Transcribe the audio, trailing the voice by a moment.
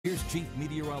Here's Chief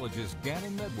Meteorologist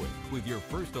Gannon Medwick with your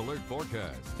first alert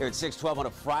forecast. Here at 6:12 on a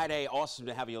Friday, awesome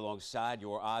to have you alongside.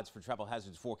 Your odds for travel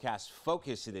hazards forecast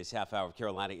focus in this half hour of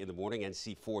Carolina in the morning.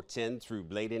 NC 410 through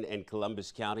Bladen and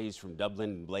Columbus counties, from Dublin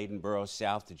and Bladenboro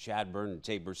south to Chadbourne and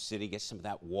Tabor City. Get some of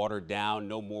that water down.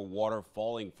 No more water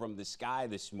falling from the sky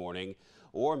this morning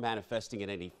or manifesting in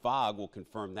any fog. We'll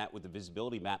confirm that with the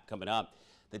visibility map coming up.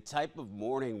 The type of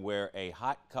morning where a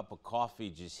hot cup of coffee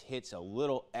just hits a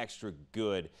little extra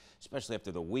good, especially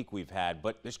after the week we've had.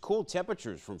 But there's cool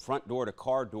temperatures from front door to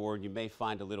car door, and you may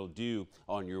find a little dew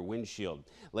on your windshield.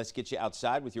 Let's get you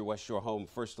outside with your West Shore Home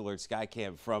First Alert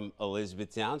Skycam from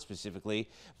Elizabethtown, specifically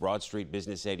Broad Street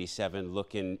Business 87,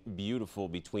 looking beautiful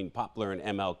between Poplar and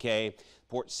MLK.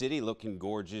 Port City looking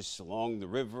gorgeous along the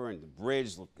river and the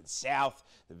bridge, looking south.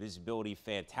 The visibility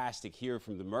fantastic here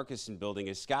from the Murchison building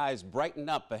as skies brighten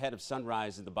up ahead of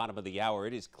sunrise at the bottom of the hour.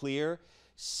 It is clear,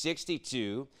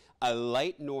 62, a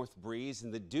light north breeze,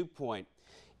 and the dew point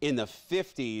in the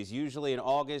 50s. Usually in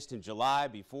August and July,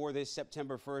 before this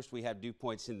September 1st, we have dew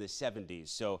points in the 70s.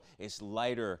 So it's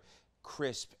lighter,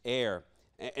 crisp air.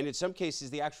 And in some cases,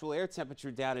 the actual air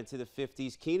temperature down into the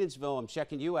 50s. Kenansville, I'm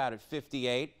checking you out at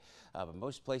 58. But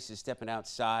most places stepping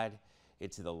outside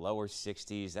into the lower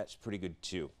 60s. That's pretty good,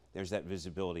 too. There's that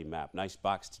visibility map. Nice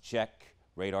box to check.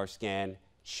 Radar scan,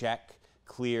 check.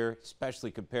 Clear,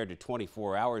 especially compared to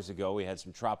 24 hours ago. We had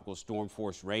some tropical storm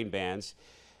force rain bands.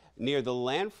 Near the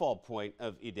landfall point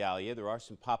of Idalia, there are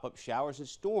some pop-up showers and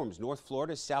storms. North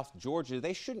Florida, South Georgia,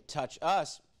 they shouldn't touch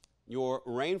us. Your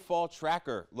rainfall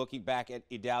tracker looking back at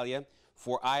Idalia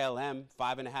for ILM,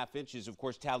 5.5 inches. Of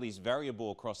course, tallies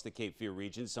variable across the Cape Fear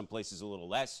region. Some places a little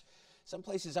less, some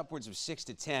places upwards of 6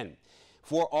 to 10.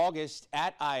 For August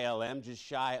at ILM, just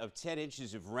shy of 10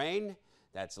 inches of rain.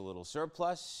 That's a little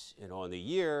surplus. And on the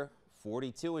year,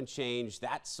 42 and change.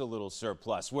 That's a little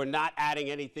surplus. We're not adding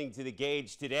anything to the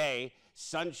gauge today.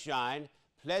 Sunshine,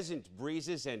 pleasant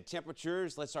breezes and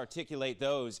temperatures. Let's articulate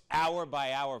those hour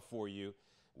by hour for you.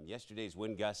 Yesterday's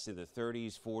wind gusts in the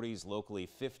 30s, 40s, locally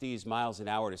 50s miles an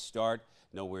hour to start.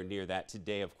 Nowhere near that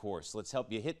today, of course. Let's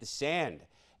help you hit the sand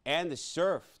and the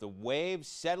surf. The waves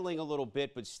settling a little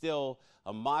bit, but still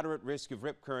a moderate risk of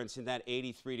rip currents in that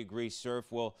 83-degree surf.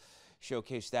 We'll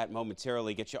showcase that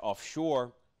momentarily, get you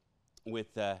offshore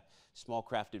with small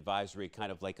craft advisory,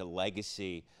 kind of like a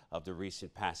legacy of the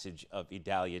recent passage of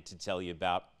Idalia to tell you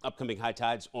about. Upcoming high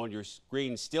tides on your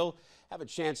screen. Still have a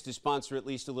chance to sponsor at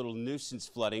least a little nuisance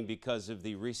flooding because of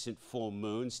the recent full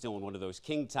moon, still in one of those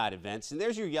king tide events. And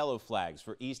there's your yellow flags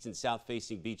for east and south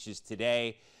facing beaches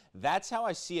today. That's how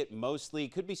I see it mostly.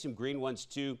 Could be some green ones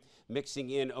too mixing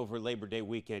in over Labor Day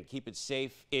weekend. Keep it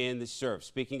safe in the surf.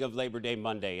 Speaking of Labor Day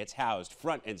Monday, it's housed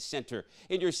front and center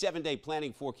in your 7-day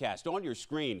planning forecast on your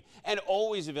screen and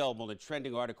always available in a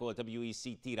trending article at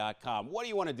WECT.com. What do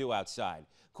you want to do outside?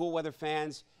 Cool weather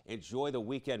fans, enjoy the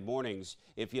weekend mornings.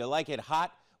 If you like it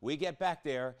hot, we get back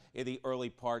there in the early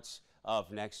parts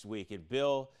of next week. And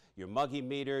Bill, your muggy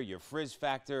meter, your frizz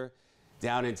factor,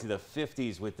 down into the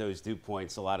 50s with those dew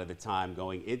points a lot of the time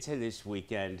going into this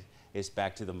weekend. It's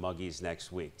back to the muggies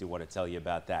next week. Do want to tell you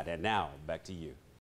about that. And now, back to you.